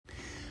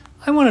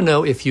I want to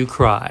know if you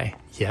cry.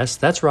 Yes,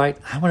 that's right.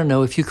 I want to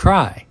know if you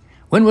cry.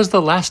 When was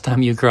the last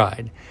time you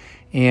cried?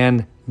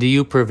 And do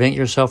you prevent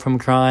yourself from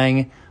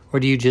crying, or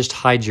do you just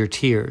hide your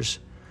tears?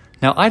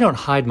 Now, I don't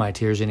hide my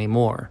tears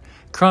anymore.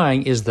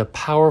 Crying is the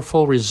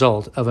powerful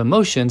result of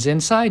emotions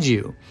inside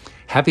you.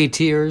 Happy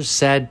tears,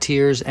 sad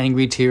tears,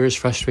 angry tears,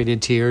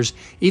 frustrated tears,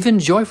 even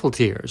joyful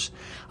tears.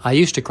 I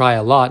used to cry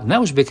a lot, and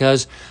that was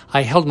because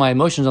I held my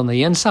emotions on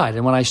the inside.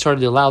 And when I started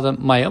to allow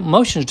my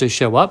emotions to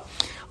show up,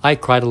 I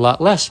cried a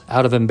lot less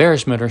out of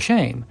embarrassment or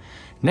shame.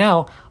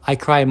 Now, I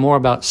cry more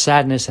about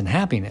sadness and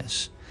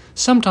happiness.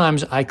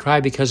 Sometimes I cry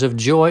because of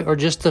joy or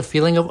just the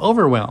feeling of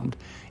overwhelmed.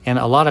 And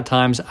a lot of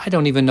times, I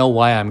don't even know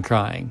why I'm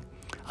crying.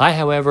 I,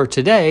 however,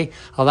 today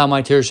allow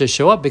my tears to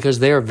show up because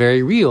they are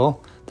very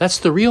real. That's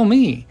the real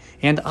me.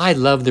 And I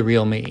love the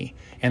real me.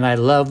 And I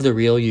love the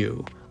real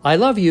you. I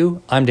love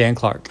you. I'm Dan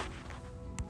Clark.